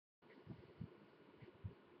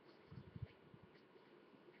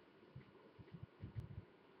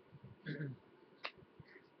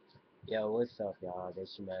Yo, what's up, y'all?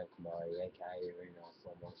 This your man Kamari, aka Reno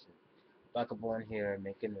Slow Motion. Back up on here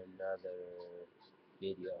making another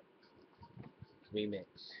video remix.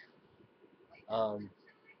 Um,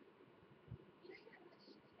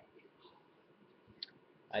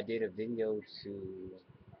 I did a video to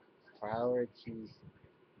priorities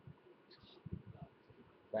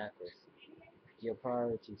backwards. Your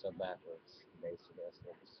priorities are backwards, basically. That's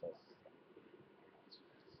what it's supposed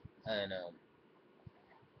to. And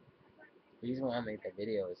the reason why I made that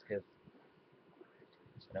video is because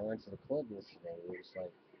when I went to the club yesterday, it was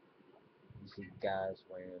like you see guys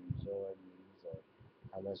wearing Jordans or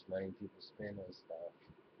how much money people spend on stuff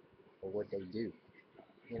or what they do,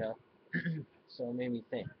 you know. So it made me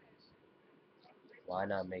think, why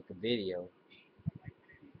not make a video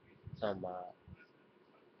talking about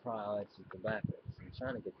priorities to backwards? I'm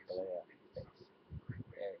trying to get the glare off the face.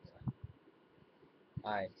 There we go.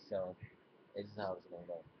 Alright, so this is how it's gonna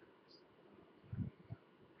go.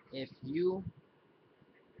 If you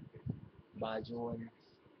buy Jordans,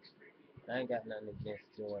 I ain't got nothing against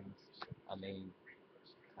Jordans. I mean,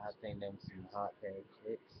 I think them some hot pair of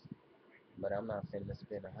kicks, but I'm not finna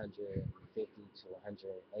spend 150 to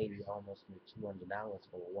 180, almost $200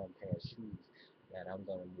 for one pair of shoes that I'm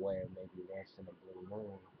gonna wear maybe once in a blue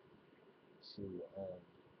moon to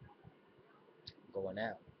going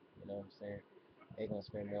out. You know what I'm saying? They're gonna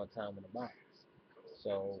spend more time in the box.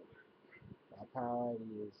 So my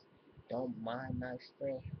priority is don't mind nice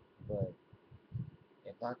stuff, but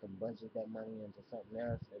if I can budget that money into something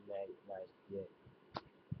else and like get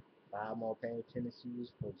 5 more pair of tennis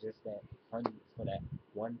shoes for just that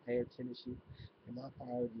one pair of tennis shoes, then my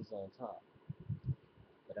priority's on top.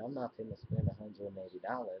 But I'm not gonna spend $180 like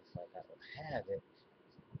I don't have it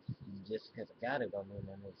just because I got it don't mean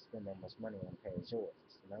I need to spend that much money on a pair of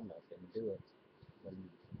Jordans. And I'm not gonna do it when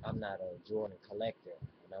I'm not a Jordan collector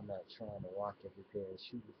and I'm not trying to rock every pair of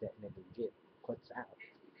shoes that nigga puts out.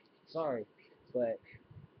 Sorry, but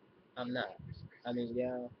I'm not. I mean,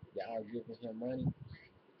 y'all giving him money.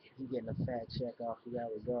 He getting a fat check off of y'all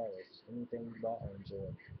regardless. Anything you bought on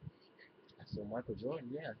Jordan. So Michael Jordan,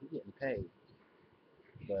 yeah, he getting paid,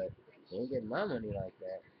 but he ain't getting my money like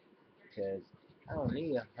that because I don't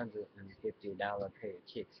need $150 pair of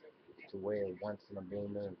kicks to wear once in a blue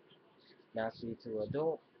moon. Now, see, to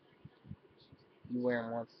adult, you wear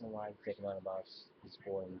them once in a while, you take them out of the box, you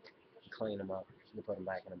spoil them, you clean them up, you put them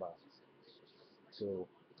back in the box. So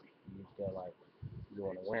you feel like you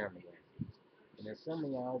want to wear them again. And then some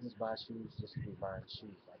of y'all just buy shoes just to be buying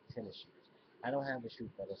shoes, like tennis shoes. I don't have a shoe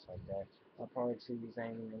fetish like that. My priorities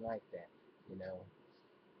ain't even like that, you know.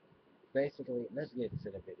 Basically, let's get into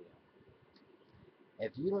the video.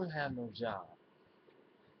 If you don't have no job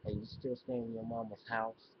and you still stay in your mama's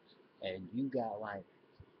house and you got like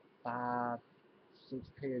 5, 6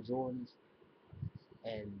 pair of Jordans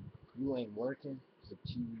and you ain't working, but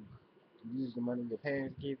you use the money your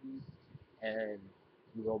parents give you and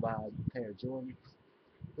you go buy a pair of Jordans,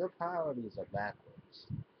 your priorities are backwards.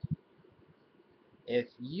 If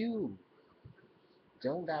you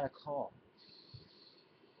don't got a car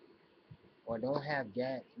or don't have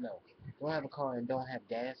gas, no, don't have a car and don't have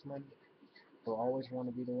gas money, but always want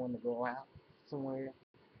to be the one to go out somewhere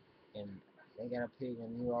and they got a pig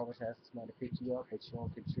and you always have somebody to pick you up but you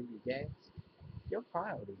don't contribute gas, your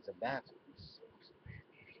priorities are backwards.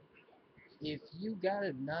 If you got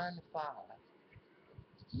a 9 to 5,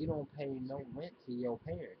 you don't pay no rent to your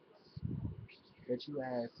parents, but you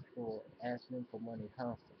ask them for money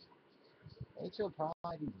constantly. Ain't your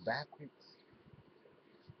priorities backwards?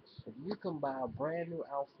 If you can buy a brand new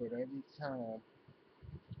outfit every time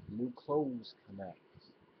new clothes come out,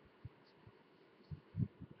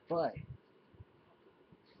 but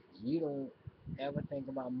you don't ever think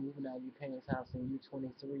about moving out of your parents' house when you're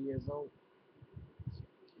 23 years old,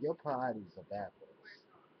 your priorities are backwards.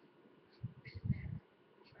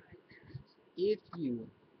 If you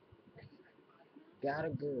got a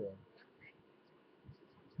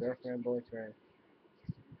girlfriend, boyfriend,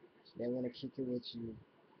 they want to kick it with you,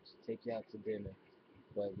 take you out to dinner,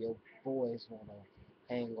 but your boys want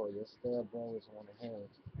to hang or your stud bros want to hang,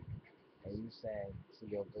 and you say to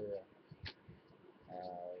your girl,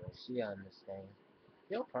 she understand,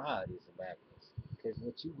 your priorities are backwards. Because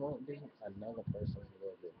what you won't do, another person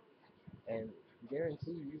will do. And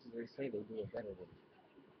guarantee you, usually say they do it better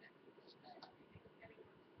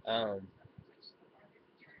than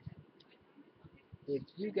you. If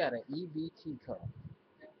you got an EBT card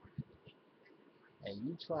and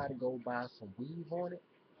you try to go buy some weave on it,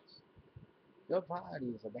 your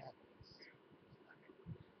priorities are backwards.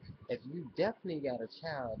 If you definitely got a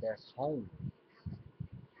child that's home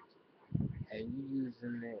and you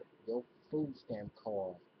using your food stamp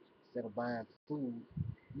card instead of buying food,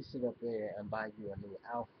 you sit up there and buy you a new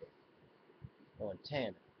outfit or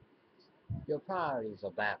antenna. Your priorities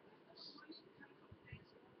are backwards.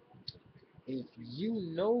 If you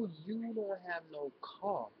know you don't have no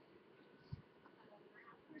car,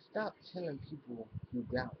 stop telling people you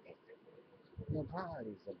got one. Your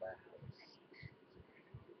priorities are backwards.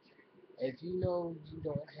 If you know you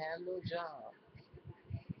don't have no job,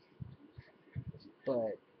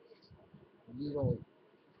 but you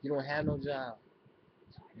don't have no job,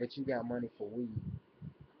 but you got money for weed,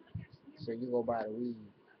 so you go buy the weed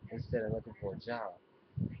instead of looking for a job.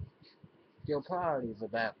 Your priorities are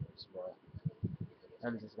backwards, bro.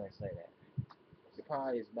 I'm just gonna say that. Your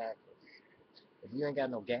priorities backwards. If you ain't got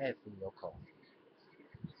no gas in your car,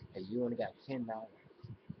 and you only got $10,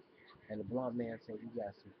 and the blunt man said you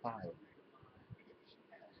got some fire,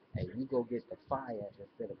 and you go get the fire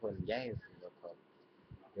instead of putting gas in your car,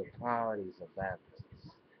 your priorities are backwards.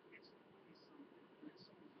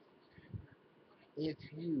 If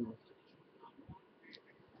you,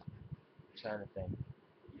 trying to think,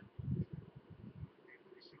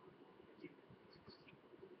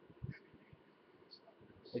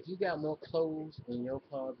 if you got more clothes in your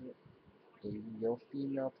closet than your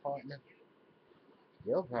female partner,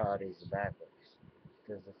 your priorities are backwards.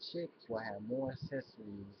 Because a chick will have more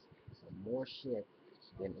accessories and more shit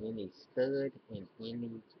than any stud in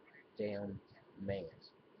any damn man.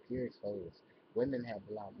 Period clothes. Women have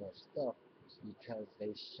a lot more stuff because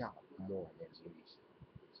they shop more than we.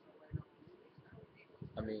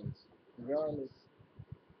 I mean, regardless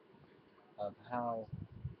of how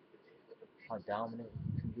dominant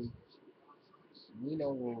you can be, we know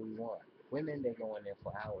what we want. Women, they go in there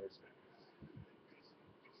for hours,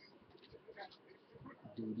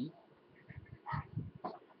 duty.